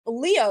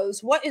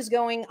Leos, what is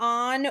going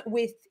on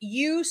with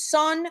you,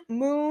 sun,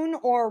 moon,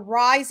 or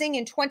rising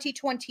in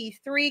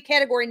 2023?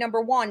 Category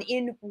number 1,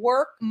 in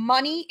work,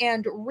 money,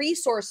 and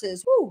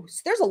resources. Ooh,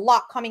 so there's a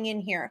lot coming in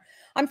here.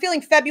 I'm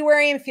feeling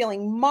February, I'm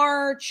feeling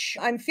March,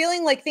 I'm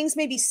feeling like things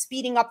may be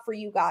speeding up for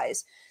you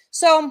guys.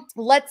 So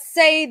let's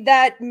say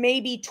that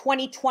maybe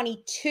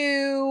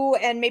 2022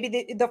 and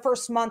maybe the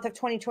first month of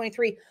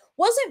 2023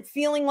 wasn't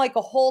feeling like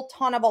a whole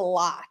ton of a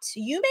lot.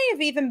 You may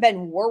have even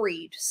been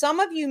worried. Some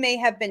of you may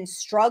have been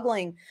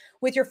struggling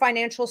with your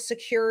financial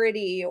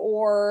security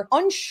or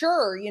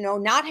unsure,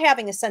 not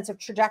having a sense of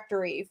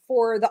trajectory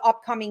for the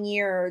upcoming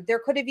year. There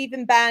could have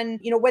even been,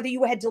 whether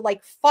you had to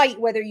like fight,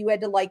 whether you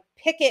had to like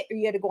picket or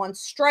you had to go on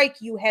strike,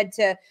 you had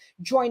to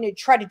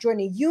try to join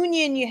a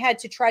union, you had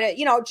to try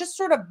to, just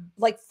sort of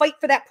like fight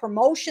for that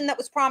promotion that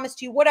was promised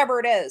to you, whatever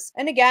it is.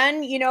 And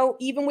again,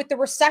 even with the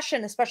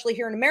recession, especially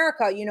here in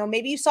America,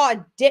 maybe you saw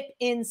a dip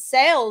in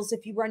sales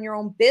if you run your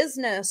own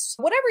business.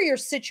 Whatever your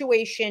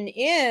situation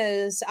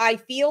is, I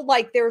feel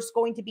like there's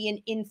going to be an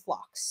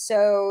influx.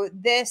 So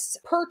this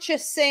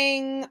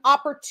purchasing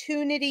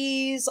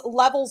opportunities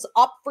levels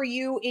up for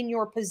you in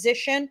your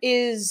position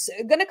is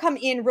going to come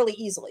in really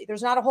easily.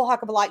 There's not a whole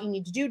heck of a lot you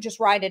need to do. Just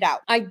ride it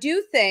out. I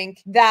do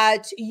think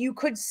that you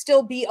could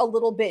still be a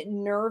little bit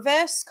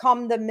nervous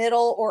come the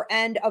middle or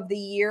end of the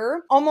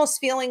year,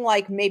 almost feeling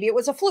like maybe it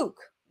was a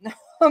fluke.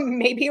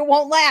 Maybe it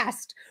won't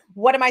last.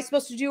 What am I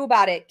supposed to do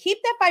about it? Keep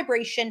that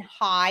vibration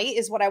high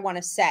is what I want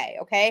to say,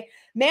 okay?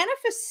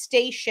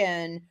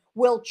 Manifestation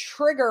will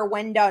trigger,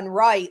 when done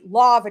right,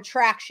 law of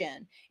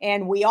attraction.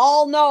 And we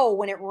all know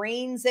when it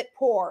rains, it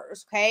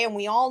pours, okay? And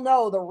we all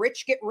know the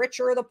rich get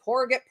richer, the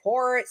poor get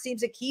poorer. It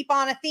seems to keep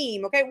on a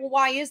theme, okay? Well,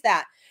 why is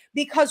that?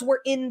 Because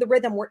we're in the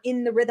rhythm. We're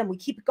in the rhythm. We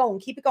keep it going,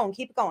 keep it going,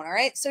 keep it going, all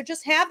right? So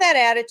just have that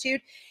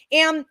attitude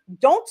and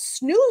don't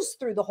snooze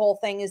through the whole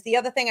thing is the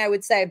other thing I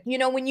would say.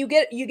 When you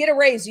get a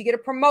raise, you get a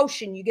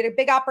promotion, you get a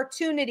big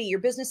opportunity, your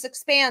business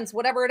expands,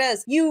 whatever it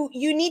is, you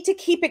need to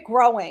keep it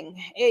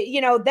growing.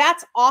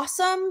 That's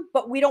awesome,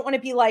 but we don't want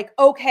to be like,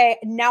 okay,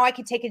 now I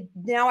could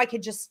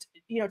just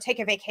take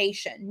a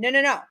vacation.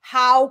 No.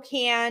 How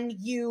can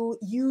you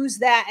use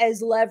that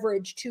as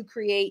leverage to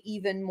create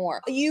even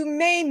more?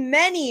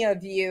 Many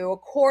of you, a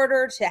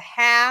quarter to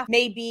half,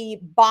 may be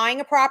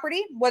buying a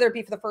property, whether it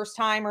be for the first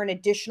time or an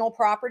additional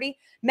property.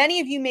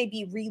 Many of you may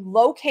be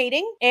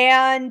relocating,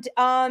 and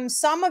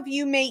some of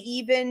you may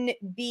even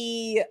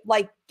be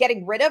like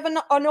getting rid of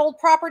an old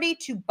property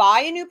to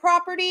buy a new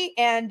property.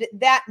 And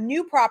that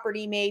new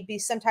property may be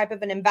some type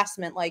of an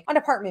investment, like an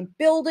apartment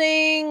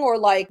building or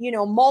like,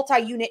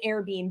 multi-unit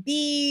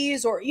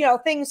Airbnbs or,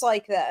 things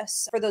like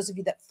this. For those of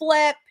you that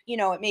flip,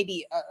 it may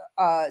be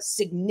a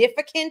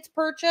significant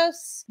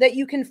purchase that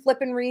you can flip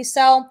and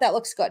resell. That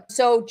looks good.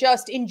 So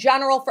just in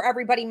general for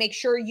everybody, make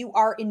sure you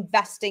are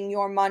investing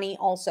your money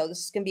also.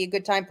 This is going to be a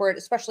good time for it,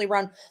 especially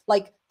around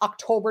like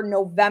October,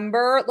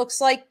 November, it looks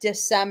like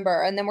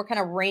December. And then we're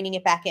kind of reining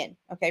it back in.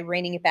 Okay,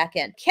 reining it back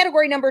in.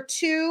 Category number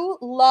 2,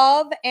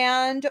 love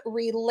and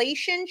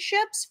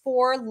relationships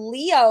for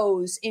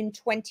Leos in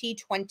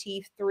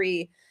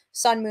 2023.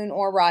 Sun, moon,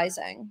 or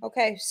rising.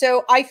 Okay,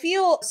 so I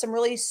feel some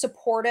really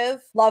supportive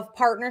love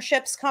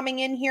partnerships coming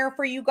in here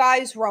for you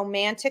guys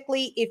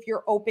romantically if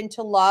you're open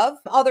to love.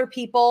 Other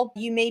people,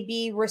 you may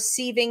be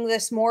receiving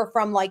this more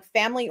from like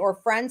family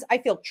or friends. I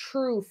feel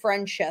true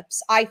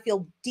friendships. I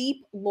feel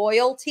deep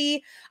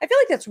loyalty. I feel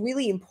like that's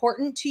really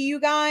important to you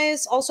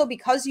guys also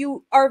because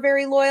you are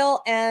very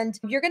loyal and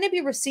you're going to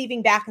be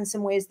receiving back in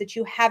some ways that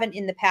you haven't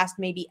in the past,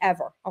 maybe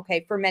ever.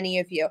 Okay, for many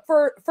of you.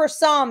 For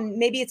some,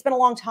 maybe it's been a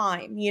long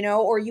time,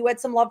 or you had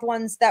some loved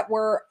ones that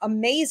were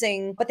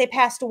amazing, but they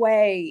passed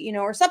away,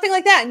 or something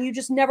like that. And you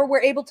just never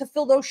were able to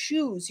fill those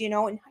shoes, and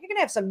now you're going to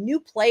have some new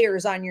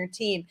players on your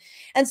team.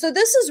 And so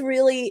this is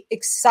really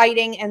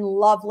exciting and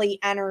lovely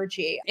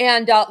energy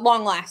and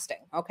long lasting.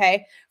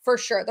 Okay. For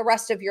sure, the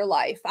rest of your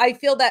life. I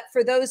feel that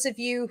for those of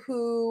you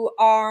who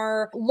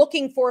are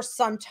looking for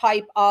some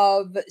type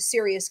of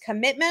serious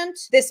commitment,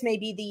 this may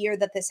be the year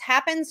that this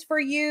happens for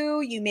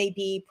you. You may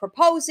be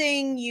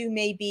proposing, you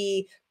may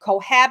be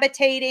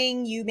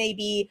cohabitating, you may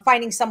be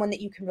finding someone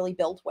that you can really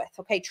build with,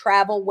 okay,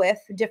 travel with,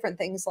 different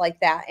things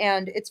like that.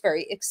 And it's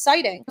very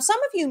exciting. Some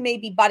of you may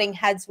be butting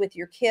heads with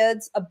your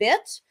kids a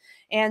bit.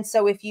 And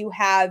so if you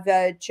have,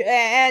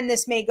 and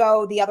this may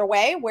go the other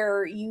way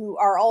where you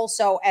are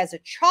also as a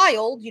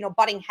child,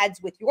 butting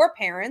heads with your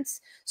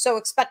parents. So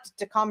expect it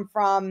to come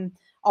from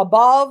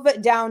above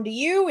down to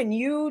you and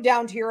you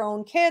down to your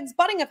own kids.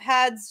 Butting of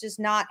heads does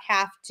not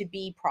have to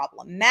be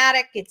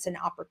problematic. It's an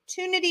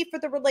opportunity for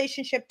the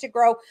relationship to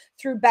grow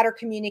through better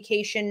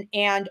communication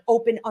and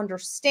open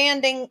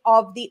understanding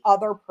of the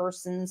other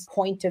person's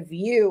point of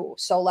view.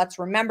 So let's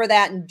remember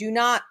that and do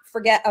not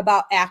forget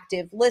about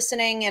active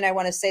listening. And I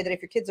want to say that if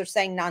your kids are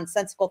saying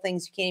nonsensical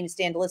things, you can't even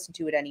stand to listen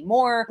to it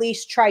anymore. At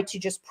least try to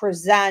just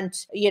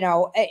present,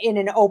 in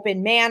an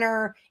open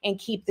manner and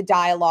keep the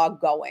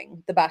dialogue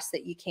going the best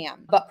that you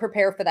can, but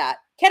prepare for that.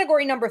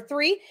 Category number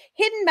 3,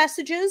 hidden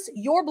messages,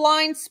 your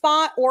blind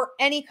spot, or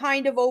any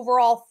kind of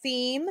overall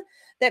theme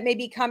that may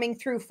be coming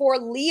through for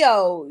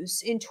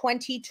Leos in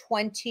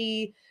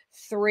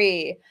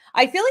 2023.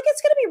 I feel like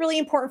it's going to be really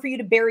important for you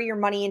to bury your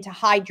money and to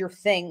hide your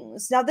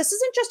things. Now, this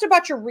isn't just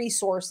about your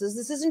resources.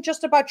 This isn't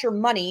just about your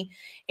money.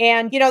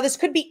 And, this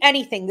could be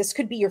anything. This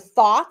could be your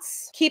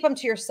thoughts. Keep them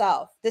to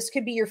yourself. This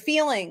could be your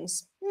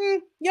feelings.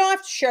 You don't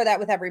have to share that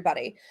with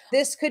everybody.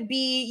 This could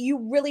be you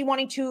really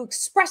wanting to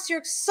express your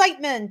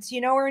excitement,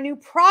 or a new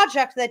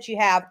project that you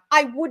have.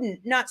 I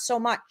wouldn't, not so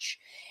much.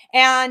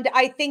 And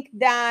I think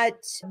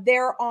that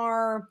there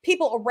are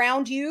people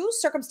around you,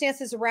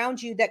 circumstances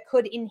around you that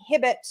could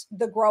inhibit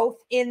the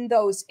growth in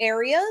those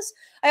areas.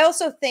 I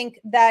also think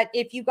that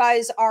if you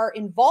guys are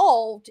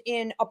involved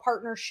in a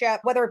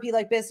partnership, whether it be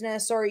like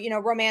business or,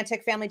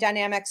 romantic, family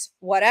dynamics,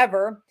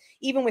 whatever,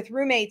 even with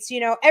roommates,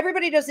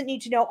 everybody doesn't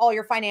need to know all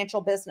your financial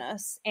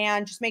business,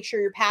 and just make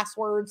sure your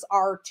passwords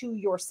are to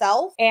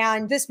yourself.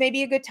 And this may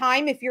be a good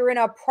time if you're in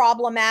a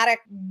problematic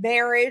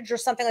marriage or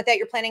something like that,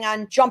 you're planning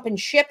on jumping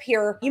ship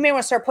here. You may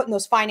want to start putting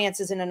those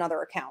finances in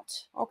another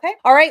account. Okay.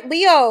 All right.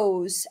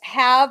 Leos,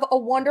 have a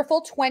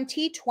wonderful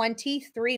 2023.